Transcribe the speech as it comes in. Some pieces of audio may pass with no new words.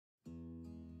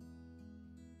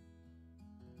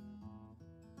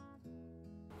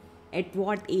At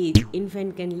what age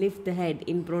infant can lift the head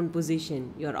in prone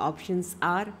position? Your options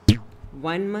are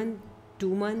 1 month,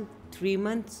 2 months, 3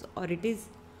 months, or it is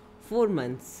 4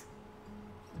 months.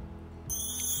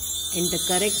 And the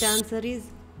correct answer is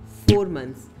 4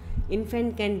 months.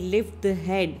 Infant can lift the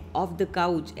head off the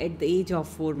couch at the age of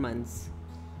 4 months.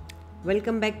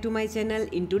 Welcome back to my channel.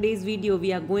 In today's video,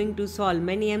 we are going to solve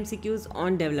many MCQs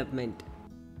on development.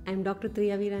 I am Dr.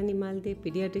 Triyavirani Malde,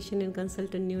 pediatrician and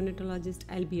consultant neonatologist.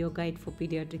 I'll be your guide for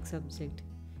pediatric subject.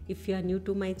 If you are new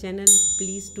to my channel,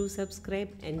 please do subscribe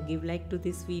and give like to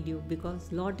this video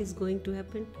because lot is going to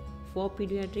happen for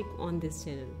pediatric on this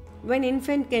channel. When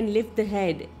infant can lift the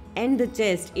head and the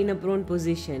chest in a prone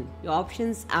position, your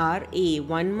options are A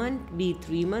 1 month, B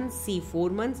 3 months, C 4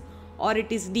 months, or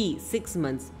it is D 6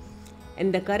 months.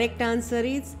 And the correct answer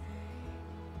is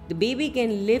the baby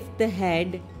can lift the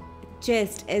head,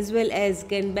 chest as well as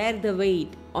can bear the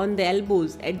weight on the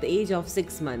elbows at the age of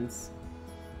 6 months.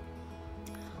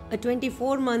 A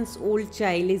 24 months old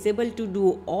child is able to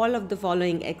do all of the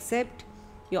following except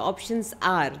your options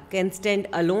are can stand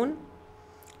alone,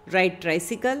 ride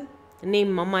tricycle,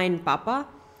 name mama and papa,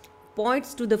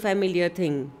 points to the familiar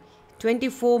thing.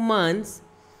 24 months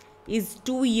is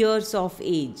 2 years of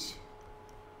age.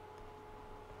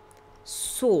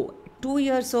 So 2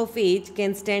 years of age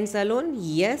can stand alone?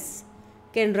 Yes.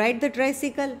 Can ride the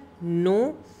tricycle?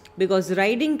 No, because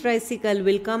riding tricycle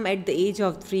will come at the age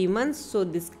of 3 months. So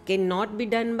this cannot be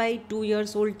done by 2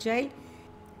 years old child.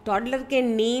 Toddler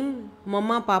can name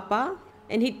mama, papa,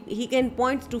 and he can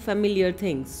point to familiar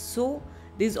things. So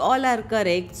these all are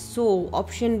correct. So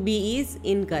option B is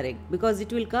incorrect because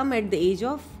it will come at the age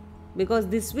of, because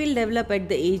this will develop at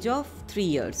the age of 3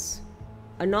 years.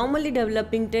 A normally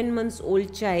developing 10 months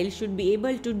old child should be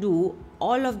able to do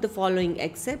all of the following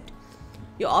except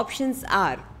your options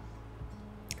are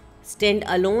stand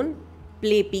alone,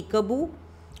 play peekaboo,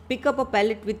 pick up a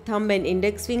pallet with thumb and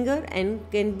index finger, and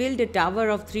can build a tower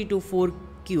of 3 to 4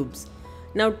 cubes.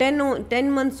 Now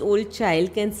 10 months old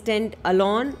child can stand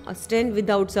alone or stand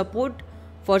without support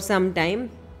for some time.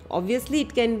 Obviously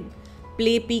it can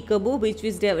play peekaboo, which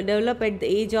is develop at the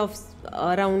age of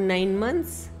around 9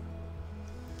 months.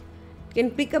 Can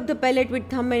pick up the pallet with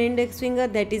thumb and index finger,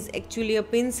 that is actually a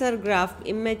pincer graft,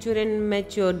 immature and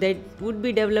mature, that would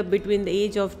be developed between the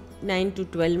age of 9 to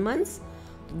 12 months.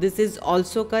 This is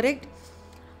also correct.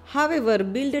 However,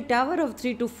 build a tower of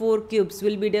 3 to 4 cubes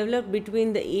will be developed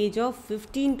between the age of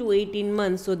 15 to 18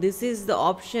 months. So this is the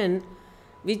option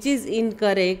which is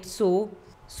incorrect. So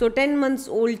 10 months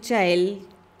old child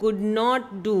could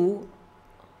not build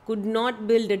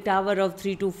a tower of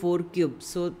 3 to 4 cubes.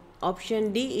 So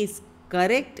option D is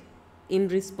correct in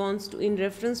reference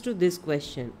to this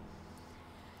question.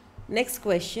 Next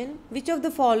question, which of the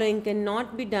following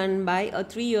cannot be done by a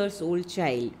 3 years old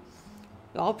child?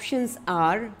 The options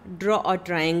are draw a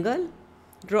triangle,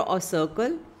 draw a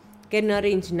circle, can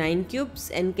arrange 9 cubes,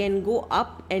 and can go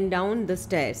up and down the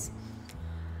stairs.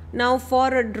 Now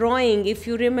for a drawing, if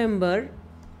you remember,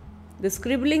 the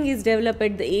scribbling is developed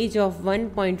at the age of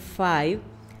 1.5,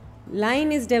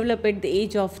 line is developed at the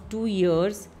age of 2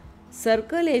 years,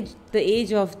 circle at the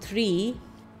age of 3,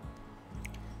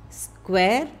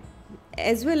 square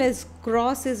as well as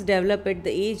cross is developed at the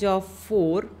age of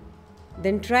 4,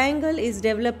 then triangle is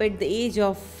developed at the age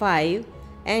of 5,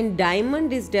 and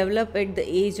diamond is developed at the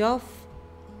age of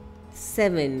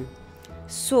 7.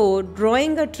 So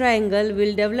drawing a triangle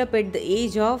will develop at the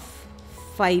age of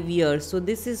 5 years. So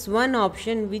this is one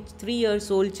option which 3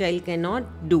 years old child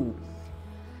cannot do.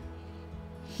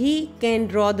 He can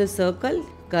draw the circle,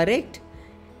 correct.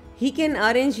 He can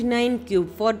arrange 9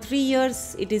 cubes. For 3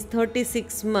 years it is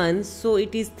 36 months. So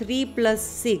it is 3 plus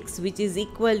 6 which is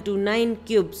equal to 9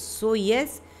 cubes. So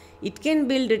yes, it can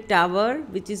build a tower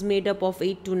which is made up of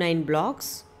 8 to 9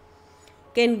 blocks.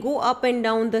 Can go up and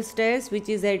down the stairs which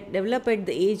is developed at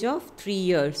the age of 3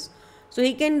 years. So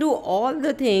he can do all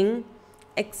the thing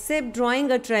except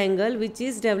drawing a triangle which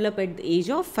is developed at the age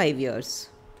of 5 years.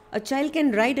 A child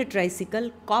can ride a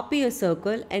tricycle, copy a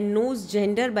circle, and knows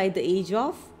gender by the age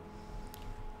of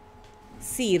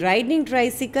C. Riding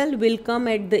tricycle will come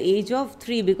at the age of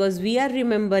 3 because we are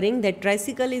remembering that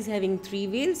tricycle is having 3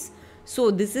 wheels.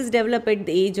 So this is developed at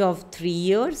the age of 3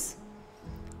 years.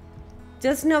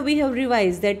 Just now we have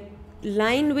revised that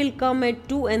line will come at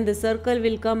 2 and the circle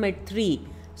will come at 3.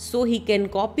 So he can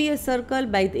copy a circle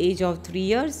by the age of 3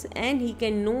 years and he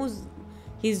can know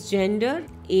his gender,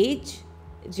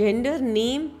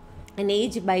 name and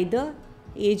age by the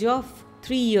age of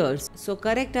 3 years. So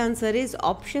correct answer is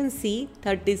option C,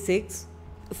 36.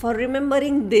 For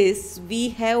remembering this, we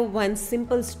have one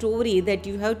simple story that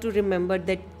you have to remember,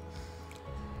 that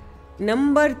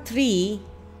Number 3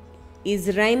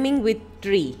 is rhyming with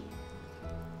tree.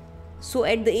 So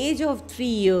at the age of 3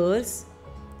 years,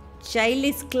 child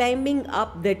is climbing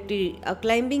up the tree,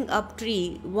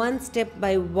 tree one step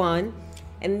by one,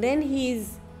 and then he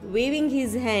is waving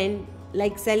his hand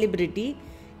like celebrity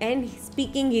and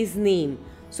speaking his name.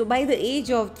 So by the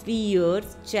age of 3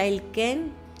 years, child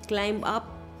can climb up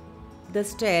the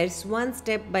stairs one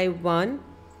step by one.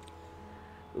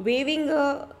 Waving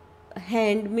a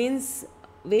hand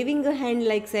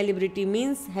like celebrity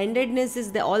means handedness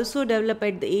is also developed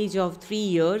at the age of 3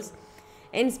 years,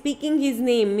 and speaking his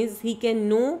name means he can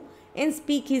know and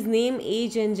speak his name,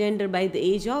 age and gender by the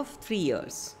age of 3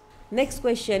 years. Next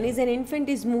question is, an infant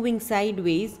is moving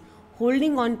sideways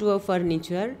holding on to a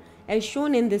furniture as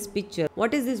shown in this picture.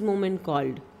 What is this movement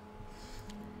called?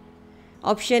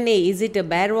 Option A, is it a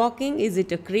bear walking, is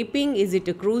it a creeping, is it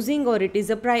a cruising, or it is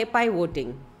a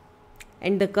pivoting?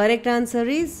 And the correct answer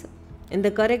is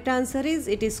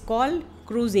it is called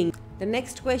cruising. The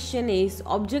next question is,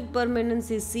 object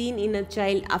permanence is seen in a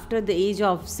child after the age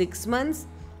of 6 months,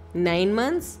 9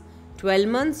 months, 12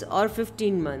 months or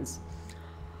 15 months.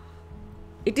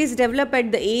 It is developed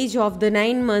at the age of the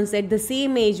 9 months, at the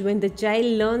same age when the child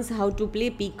learns how to play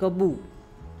peekaboo.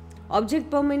 Object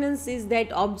permanence is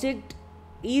that object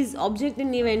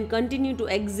and event continue to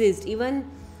exist even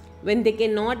when they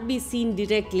cannot be seen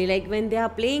directly. Like when they are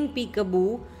playing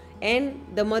peekaboo and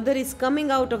the mother is coming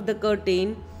out of the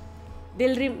curtain,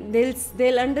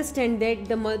 they'll understand that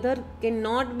the mother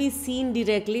cannot be seen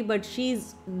directly, but she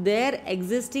is there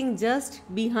existing just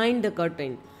behind the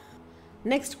curtain.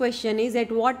 Next question is,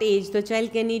 at what age the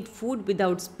child can eat food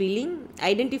without spilling,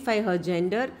 identify her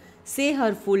gender, say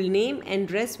her full name and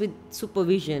dress with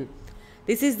supervision.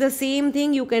 This is the same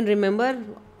thing you can remember,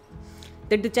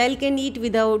 that the child can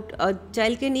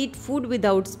eat food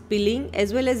without spilling,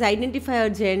 as well as identify her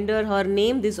gender, her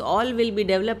name. This all will be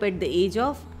developed at the age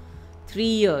of 3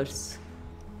 years.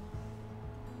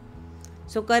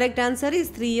 So correct answer is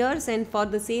 3 years. And for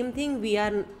the same thing, we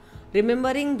are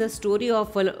remembering the story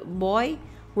of a boy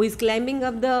who is climbing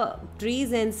up the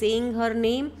trees and saying her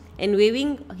name and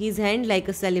waving his hand like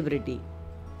a celebrity.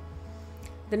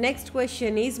 The next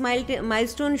question is,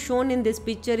 milestone shown in this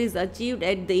picture is achieved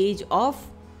at the age of,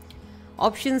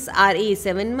 options are A,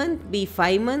 7 months, B,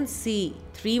 5 months, C,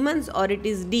 3 months, or it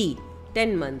is D,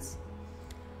 10 months.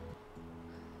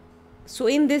 So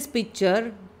in this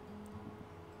picture,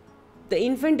 the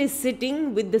infant is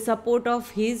sitting with the support of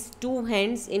his 2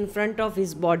 hands in front of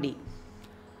his body.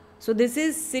 So this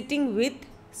is sitting with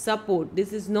support.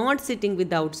 This is not sitting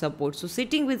without support. So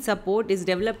sitting with support is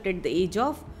developed at the age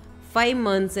of 5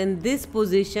 months, and this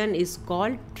position is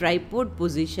called tripod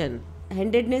position.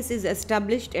 Handedness is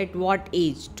established at what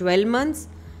age? 12 months,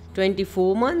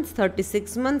 24 months,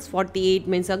 36 months, 48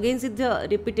 months. Again, it's the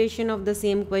repetition of the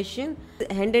same question.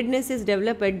 Handedness is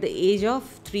developed at the age of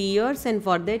 3 years, and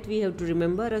for that we have to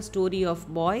remember a story of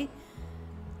boy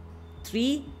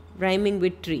 3 rhyming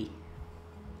with tree.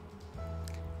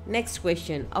 Next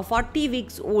question. A 40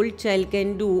 weeks old child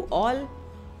can do all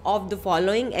of the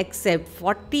following except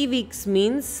 40 weeks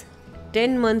means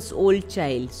 10 months old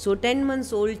child. So 10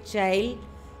 months old child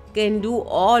can do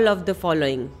all of the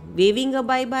following. Waving a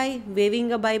bye-bye.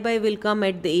 Waving a bye-bye will come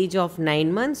at the age of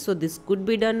 9 months. So this could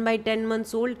be done by 10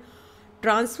 months old.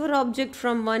 Transfer object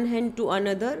from one hand to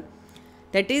another.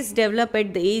 That is developed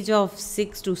at the age of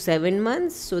 6 to 7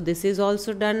 months. So this is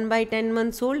also done by 10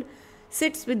 months old.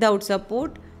 Sits without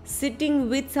support. Sitting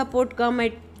with support come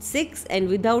at 6 and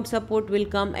without support will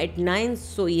come at 9.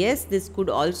 So yes, this could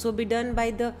also be done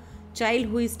by the child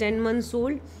who is 10 months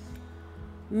old.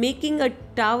 Making a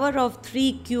tower of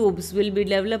 3 cubes will be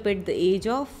developed at the age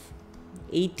of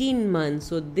 18 months.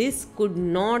 So this could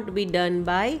not be done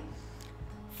by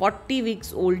 40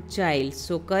 weeks old child.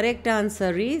 So correct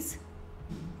answer is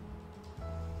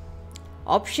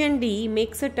option D,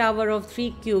 makes a tower of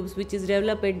 3 cubes which is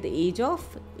developed at the age of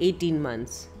 18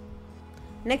 months.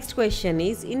 Next question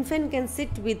is, infant can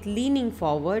sit with leaning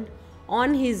forward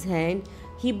on his hand.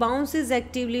 He bounces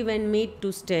actively when made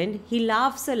to stand. He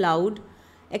laughs aloud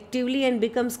actively and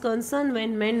becomes concerned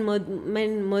when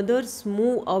mothers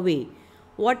move away.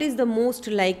 What is the most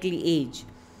likely age?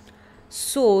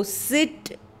 So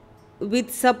sit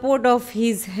with support of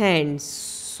his hands.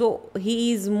 So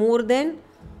he is more than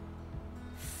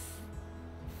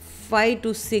 5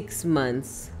 to 6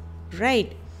 months,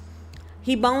 right?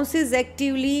 He bounces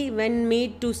actively when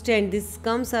made to stand. This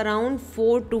comes around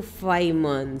 4 to 5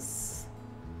 months.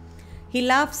 He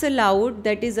laughs aloud,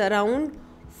 that is around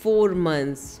 4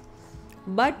 months.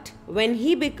 But when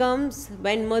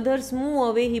mothers move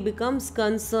away, he becomes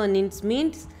concerned. It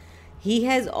means He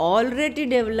has already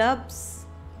developed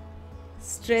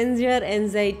stranger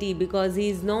anxiety because he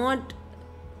is not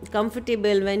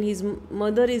comfortable when his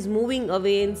mother is moving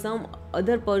away and some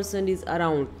other person is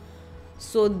around.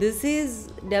 So this is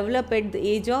developed at the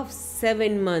age of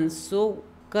 7 months. So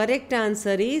correct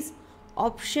answer is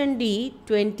option D,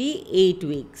 28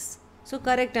 weeks. So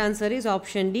correct answer is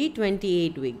option D,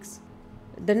 28 weeks.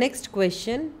 The next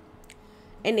question.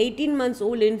 An 18 months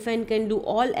old infant can do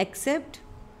all except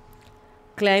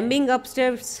climbing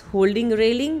upstairs, holding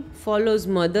railing, follows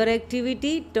mother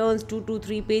activity, turns 2 to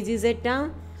 3 pages at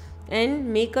time,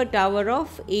 and make a tower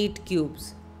of 8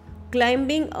 cubes.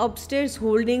 Climbing upstairs,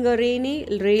 holding a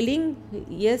railing,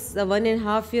 yes, a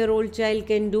 1.5-year-old child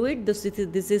can do it. This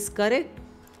is correct.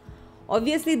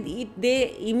 Obviously,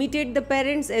 they imitate the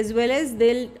parents as well as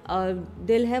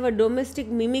they'll have a domestic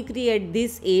mimicry at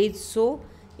this age. So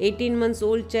 18 months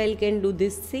old child can do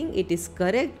this thing. It is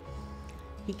correct.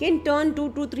 He can turn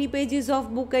 2 to 3 pages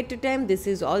of book at a time. This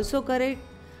is also correct.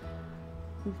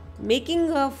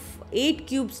 Making of 8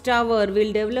 cubes tower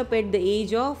will develop at the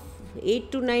age of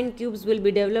 8 to 9 cubes will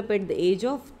be developed at the age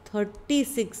of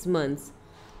 36 months.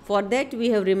 For that we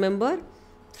have remember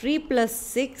 3 plus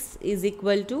 6 is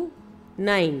equal to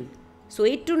 9. So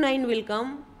 8 to 9 will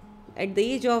come at the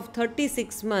age of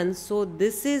 36 months. So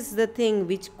this is the thing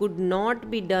which could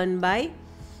not be done by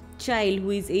child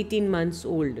who is 18 months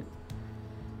old.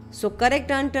 So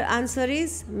correct answer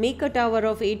is make a tower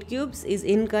of 8 cubes is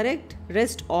incorrect.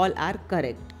 Rest all are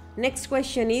correct. Next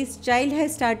question is child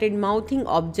has started mouthing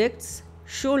objects,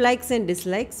 show likes and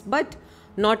dislikes but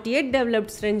not yet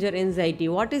developed stranger anxiety.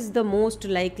 What is the most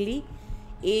likely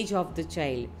age of the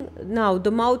child? Now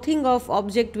the mouthing of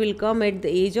object will come at the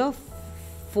age of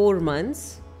 4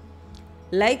 months.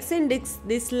 Likes and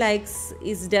dislikes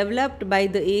is developed by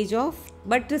the age of,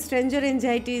 but the stranger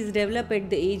anxiety is developed at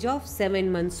the age of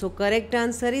 7 months. So correct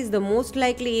answer is the most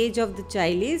likely age of the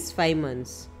child is 5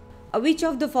 months. Which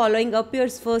of the following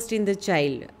appears first in the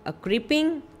child? A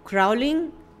creeping,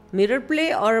 crawling, mirror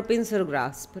play or a pincer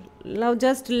grasp? Now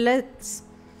just let's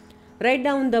write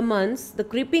down the months. The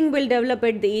creeping will develop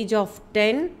at the age of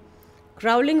 10.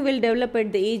 Crawling will develop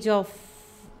at the age of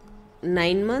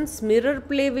 9 months. Mirror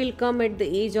play will come at the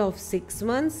age of 6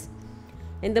 months.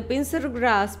 And the pincer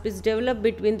grasp is developed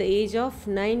between the age of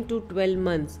 9 to 12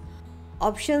 months.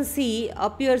 Option C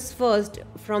appears first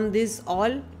from these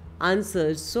all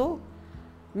answers. So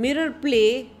mirror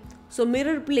play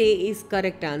is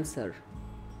correct answer.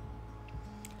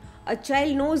 A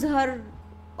child knows her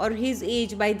or his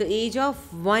age by the age of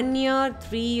 1 year,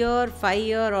 3 year, 5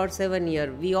 year or 7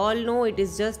 year. We all know it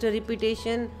is just a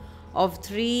repetition of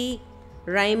 3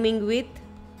 rhyming with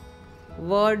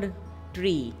word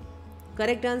tree.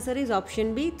 Correct answer is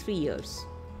option B, 3 years.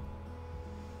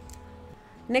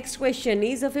 Next question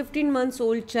is a 15 months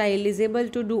old child is able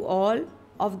to do all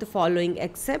of the following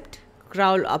except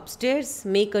crawl upstairs,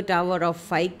 make a tower of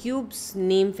 5 cubes,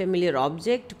 name familiar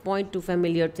object, point to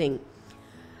familiar thing.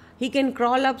 He can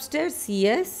crawl upstairs,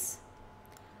 yes.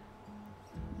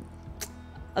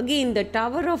 Again the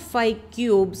tower of 5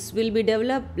 cubes will be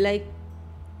developed like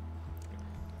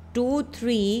 2,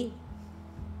 3,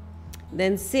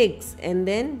 then 6 and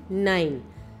then 9,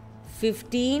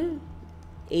 15,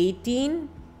 18,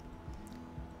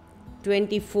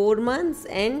 24 months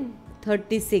and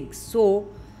 36. So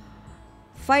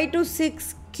 5 to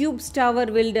 6 cubes tower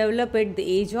will develop at the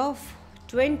age of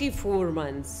 24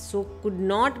 months. So could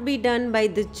not be done by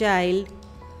the child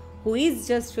who is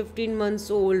just 15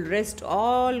 months old. Rest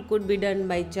all could be done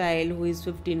by child who is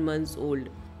 15 months old.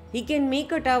 He can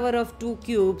make a tower of 2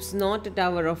 cubes, not a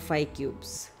tower of 5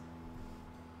 cubes.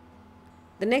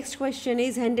 The next question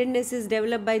is handedness is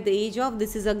developed by the age of,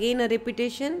 this is again a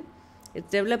repetition. It's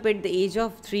developed at the age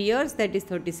of 3 years, that is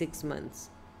 36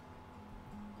 months.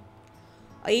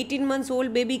 A 18 months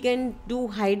old baby can do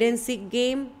hide and seek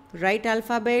game, write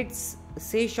alphabets,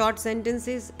 say short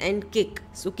sentences and kick.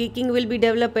 So kicking will be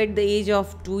developed at the age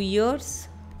of 2 years.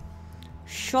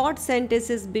 Short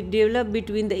sentences be developed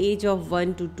between the age of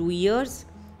 1 to 2 years.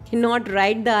 Cannot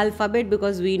write the alphabet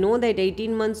because we know that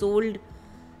 18 months old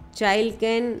child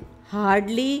can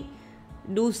hardly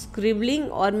do scribbling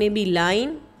or maybe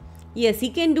line. Yes, he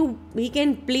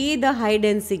can play the hide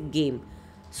and seek game.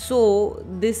 So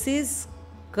this is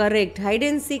correct. Hide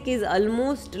and seek is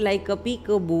almost like a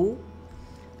peekaboo.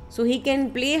 So he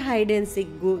can play hide and seek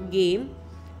game.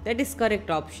 That is correct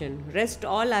option. Rest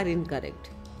all are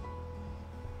incorrect.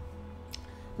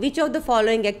 Which of the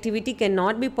following activity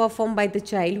cannot be performed by the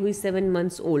child who is 7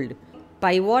 months old?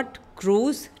 Pivot,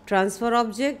 cruise, transfer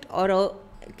object or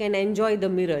can enjoy the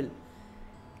mirror?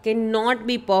 Cannot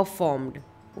be performed.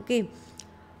 Okay.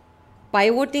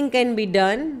 Pivoting can be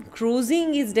done.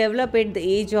 Cruising is developed at the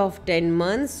age of 10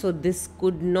 months. So this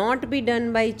could not be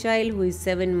done by a child who is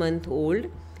 7 months old.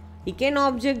 He can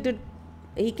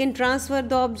transfer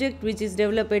the object which is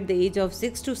developed at the age of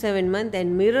 6 to 7 months,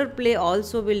 and mirror play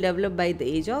also will develop by the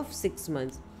age of 6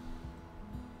 months.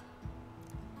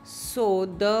 So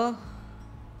the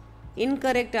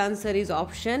incorrect answer is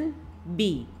option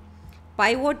B.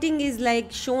 Pivoting is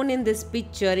like shown in this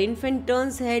picture. Infant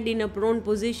turns head in a prone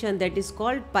position, that is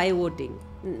called pivoting.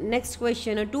 Next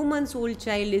question. A 2 months old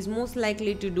child is most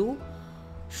likely to do.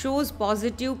 Shows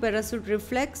positive parachute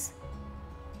reflex.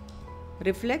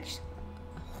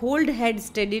 Hold head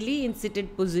steadily in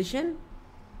seated position.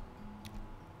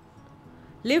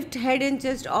 Lift head and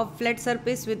chest off flat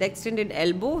surface with extended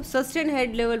elbow. Sustain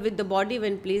head level with the body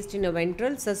when placed in a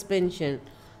ventral suspension.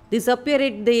 This appear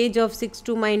at the age of 6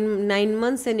 to 9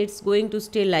 months and it's going to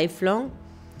stay lifelong.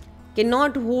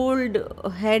 Cannot hold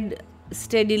head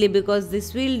steadily because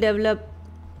this will develop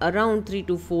around 3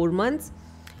 to 4 months.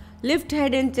 Lift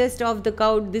head and chest off the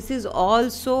couch. This is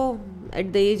also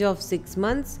at the age of 6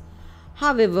 months.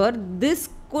 However, this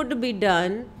could be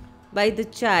done by the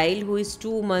child who is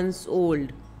 2 months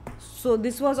old. So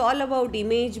this was all about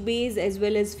image based as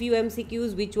well as few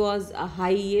MCQs which was a high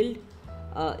yield.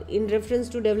 In reference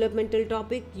to developmental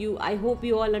topic, I hope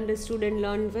you all understood and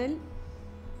learned well.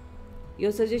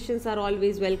 Your suggestions are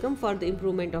always welcome for the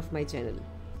improvement of my channel.